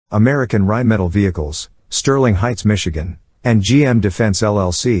American Rheinmetall Vehicles, Sterling Heights, Michigan, and GM Defense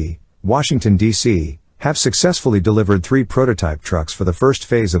LLC, Washington, D.C., have successfully delivered 3 prototype trucks for the first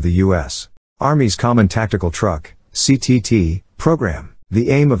phase of the U.S. Army's Common Tactical Truck, CTT, program. The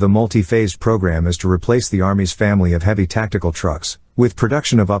aim of the multi-phased program is to replace the Army's family of heavy tactical trucks, with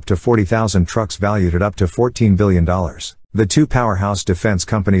production of up to 40,000 trucks valued at up to $14 billion. The 2 powerhouse defense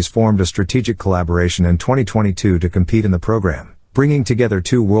companies formed a strategic collaboration in 2022 to compete in the program, bringing together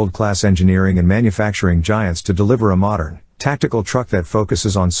 2 world-class engineering and manufacturing giants to deliver a modern, tactical truck that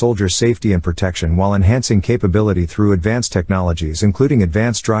focuses on soldier safety and protection while enhancing capability through advanced technologies including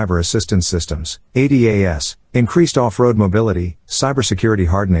advanced driver assistance systems, ADAS, increased off-road mobility, cybersecurity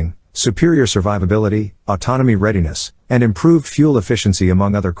hardening, superior survivability, autonomy readiness, and improved fuel efficiency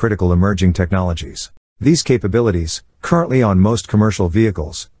among other critical emerging technologies. These capabilities, currently on most commercial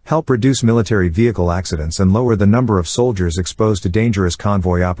vehicles, help reduce military vehicle accidents and lower the number of soldiers exposed to dangerous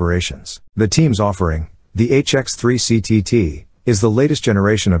convoy operations. The team's offering, the HX3 CTT, is the latest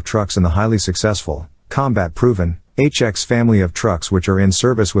generation of trucks in the highly successful, combat-proven, HX family of trucks which are in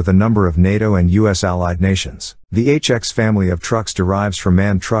service with a number of NATO and U.S. allied nations. The HX family of trucks derives from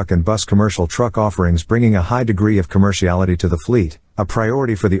manned truck and bus commercial truck offerings, bringing a high degree of commerciality to the fleet, a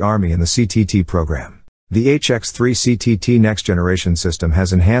priority for the Army in the CTT program. The HX3 CTT next-generation system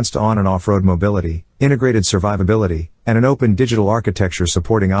has enhanced on- and off-road mobility, integrated survivability, and an open digital architecture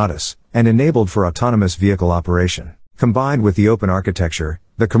supporting ADAS, and enabled for autonomous vehicle operation. Combined with the open architecture,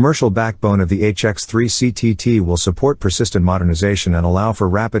 the commercial backbone of the HX3 CTT will support persistent modernization and allow for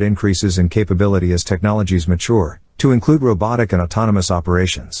rapid increases in capability as technologies mature, to include robotic and autonomous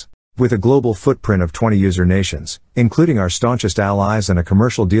operations. With a global footprint of 20 user nations, including our staunchest allies and a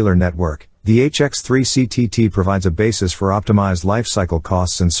commercial dealer network, the HX3 CTT provides a basis for optimized lifecycle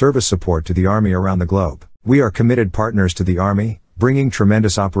costs and service support to the Army around the globe. We are committed partners to the Army, bringing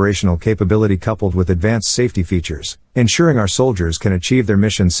tremendous operational capability coupled with advanced safety features, ensuring our soldiers can achieve their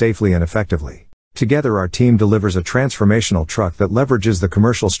mission safely and effectively. Together our team delivers a transformational truck that leverages the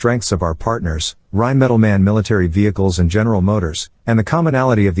commercial strengths of our partners, Rheinmetall MAN Military Vehicles and General Motors, and the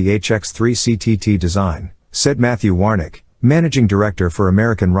commonality of the HX3 CTT design, said Matthew Warnick, Managing Director for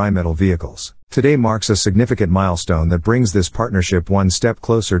American Rheinmetall Vehicles. Today marks a significant milestone that brings this partnership one step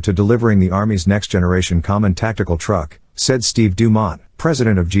closer to delivering the Army's next-generation common tactical truck, said Steve Dumont,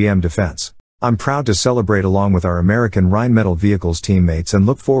 President of GM Defense. I'm proud to celebrate along with our American Rheinmetall Vehicles teammates and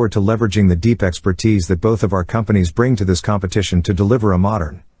look forward to leveraging the deep expertise that both of our companies bring to this competition to deliver a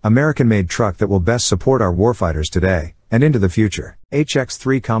modern, American-made truck that will best support our warfighters today and into the future.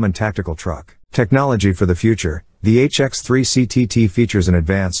 HX3 Common Tactical Truck. Technology for the future. The HX3 CTT features an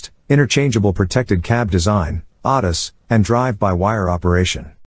advanced, interchangeable protected cab design, ADAS, and drive-by-wire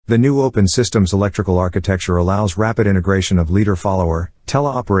operation. The new open systems electrical architecture allows rapid integration of leader-follower,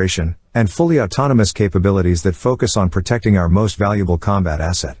 teleoperation, and fully autonomous capabilities that focus on protecting our most valuable combat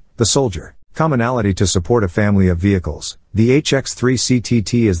asset, the soldier. Commonality to support a family of vehicles. The HX3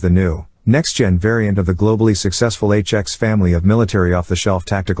 CTT is the new, next-gen variant of the globally successful HX family of military off-the-shelf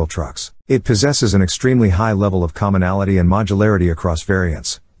tactical trucks. It possesses an extremely high level of commonality and modularity across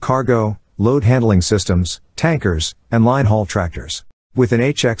variants, cargo, load handling systems, tankers, and line haul tractors. With an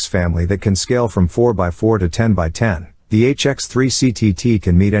HX family that can scale from 4x4 to 10x10, the HX3 CTT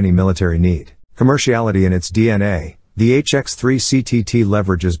can meet any military need. Commerciality in its DNA. The HX3 CTT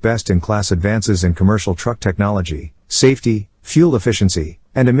leverages best-in-class advances in commercial truck technology, safety, fuel efficiency,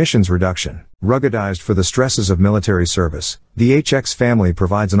 and emissions reduction. Ruggedized for the stresses of military service, the HX family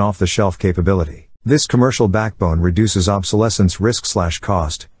provides an off-the-shelf capability. This commercial backbone reduces obsolescence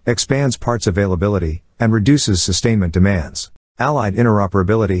risk/cost, expands parts availability, and reduces sustainment demands. Allied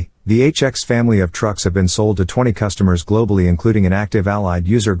interoperability. The HX family of trucks have been sold to 20 customers globally, including an active allied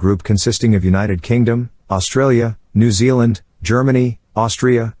user group consisting of United Kingdom, Australia, New Zealand, Germany,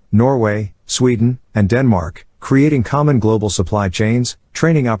 Austria, Norway, Sweden, and Denmark, creating common global supply chains,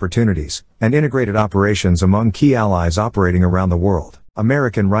 training opportunities, and integrated operations among key allies operating around the world.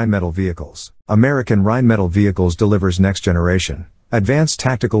 American Rheinmetall Vehicles. American Rheinmetall Vehicles delivers next-generation, advanced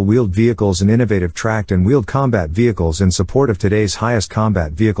tactical wheeled vehicles and innovative tracked and wheeled combat vehicles in support of today's highest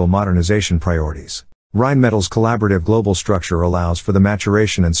combat vehicle modernization priorities. Rheinmetall's collaborative global structure allows for the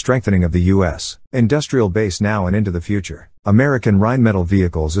maturation and strengthening of the U.S. industrial base now and into the future. American Rheinmetall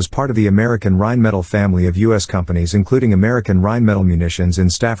Vehicles is part of the American Rheinmetall family of U.S. companies, including American Rheinmetall Munitions in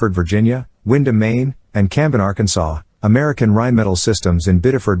Stafford, Virginia, Windham, Maine, and Camden, Arkansas, American Rheinmetall Systems in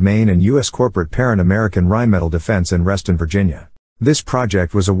Biddeford, Maine, and U.S. corporate parent American Rheinmetall Defense in Reston, Virginia. This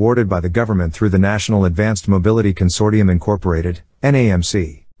project was awarded by the government through the National Advanced Mobility Consortium Incorporated,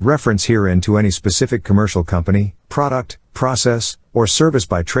 NAMC. Reference herein to any specific commercial company, product, process, or service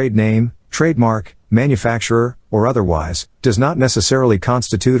by trade name, trademark, manufacturer, or otherwise, does not necessarily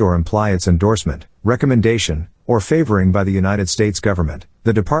constitute or imply its endorsement, recommendation, or favoring by the United States government,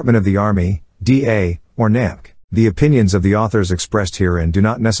 the Department of the Army, DA, or NAMC. The opinions of the authors expressed herein do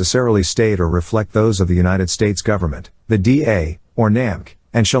not necessarily state or reflect those of the United States government, the DA, or NAMC,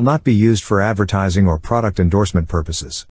 and shall not be used for advertising or product endorsement purposes.